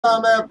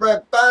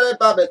Everybody,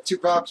 Bobby, Two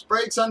Pops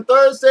Breaks on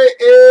Thursday,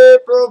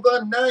 April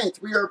the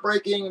 9th. We are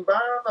breaking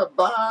a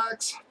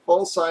box,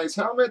 full-size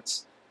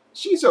helmets.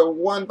 She's a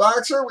one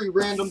boxer. We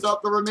randomed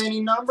up the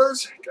remaining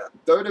numbers. Got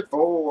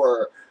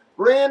 34.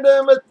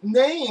 Random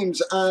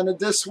names on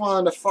this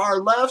one. The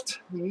far left,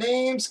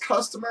 names,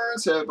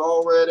 customers have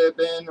already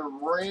been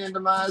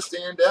randomized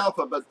and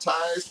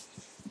alphabetized.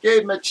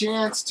 Gave them a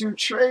chance to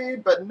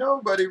trade, but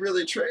nobody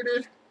really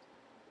traded.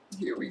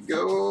 Here we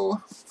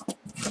go.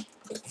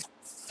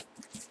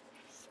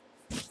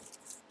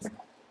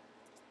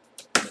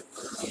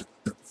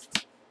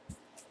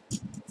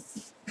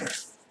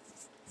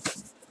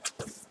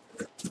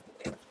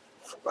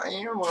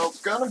 Bam, well,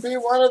 it's gonna be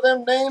one of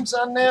them names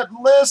on that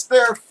list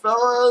there,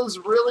 fellas.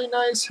 Really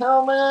nice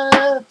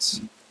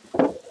helmet.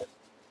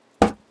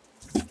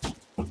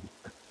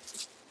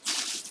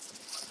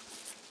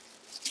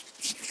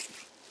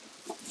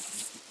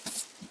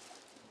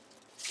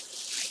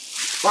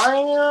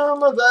 Bam,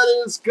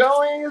 that is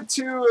going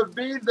to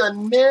be the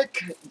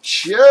Nick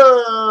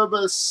Chubb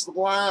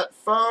slot,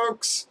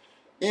 folks,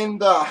 in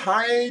the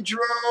Hydro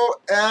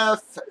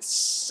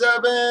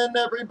F7,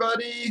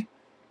 everybody.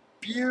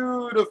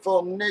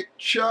 Beautiful Nick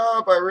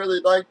Chubb. I really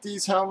like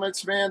these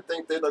helmets, man.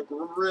 Think they look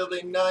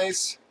really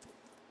nice.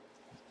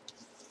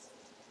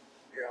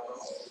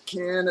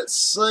 Can it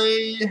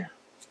say?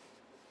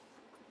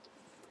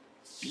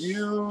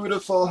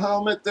 Beautiful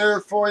helmet there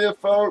for you,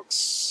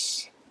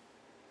 folks.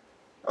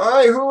 All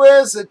right, who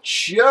is a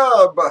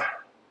Chubb?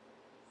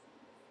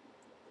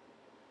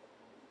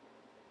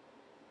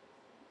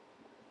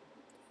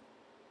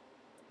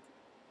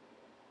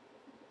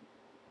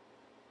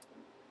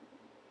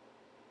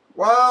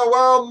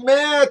 Well,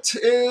 Matt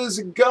is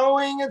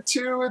going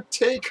to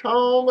take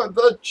home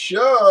the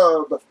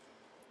Chubb.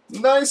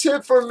 Nice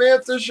hit for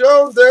Matt to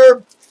show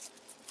there.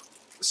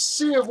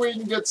 See if we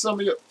can get some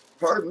of you,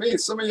 pardon me,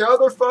 some of you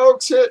other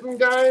folks hitting,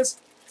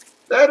 guys.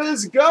 That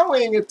is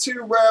going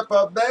to wrap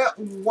up that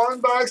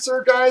one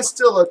boxer, guys.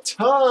 Still a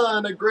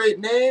ton of great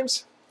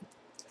names.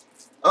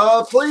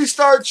 Please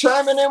start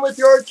chiming in with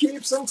your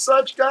keeps and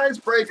such, guys.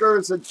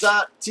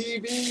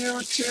 Breakers.tv,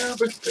 YouTube,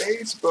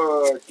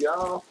 Facebook,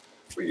 y'all.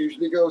 We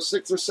usually go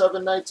 6 or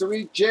 7 nights a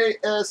week.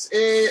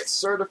 JSA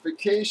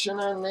certification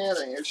on that.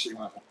 I actually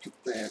want to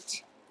put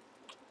that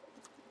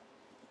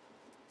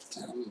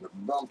down the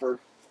bumper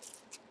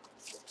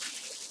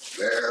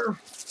there.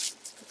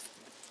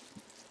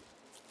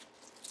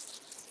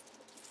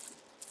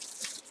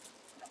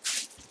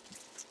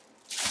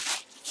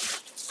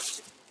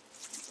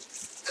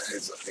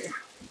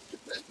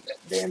 Get that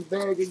damn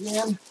bag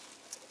again.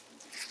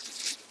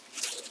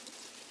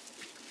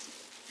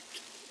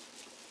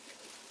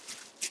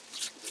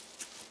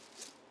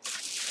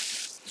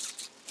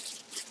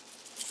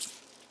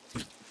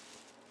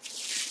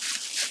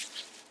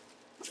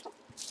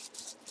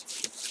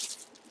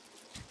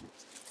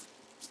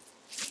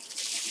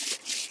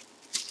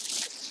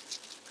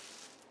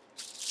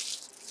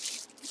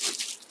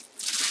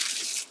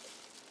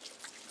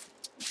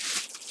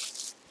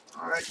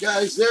 All right,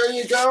 guys, there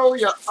you go.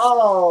 You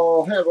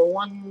all have a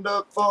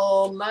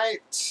wonderful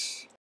night.